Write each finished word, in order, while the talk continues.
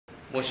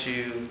once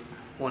you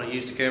want to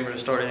use the camera to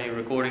start any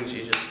recordings,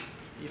 you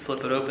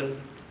flip it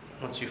open.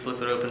 Once you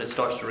flip it open, it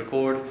starts to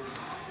record.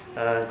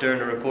 During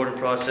the recording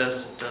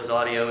process, it does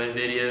audio and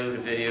video. The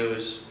video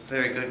is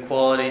very good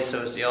quality,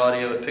 so it's the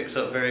audio. It picks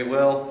up very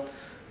well.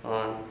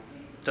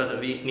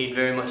 Doesn't need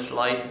very much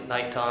light at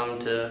nighttime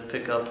to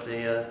pick up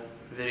the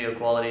video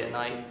quality at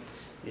night.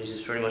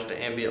 Uses pretty much the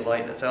ambient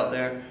light that's out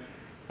there.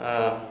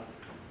 As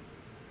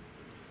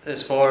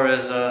far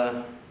as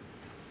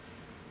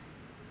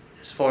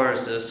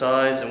the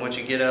size and what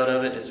you get out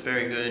of it, it's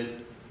very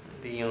good.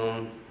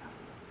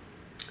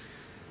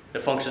 The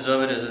functions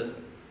of it is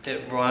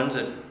it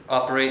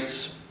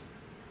operates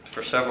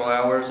for several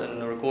hours in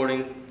the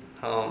recording.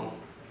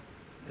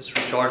 It's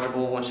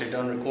rechargeable. Once you're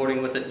done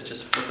recording with it, you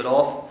just flip it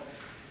off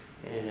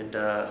and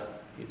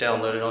you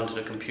download it onto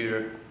the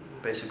computer.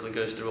 It basically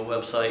goes through a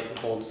website and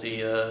holds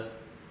and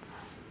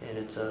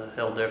it's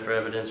held there for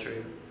evidence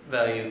or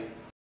value.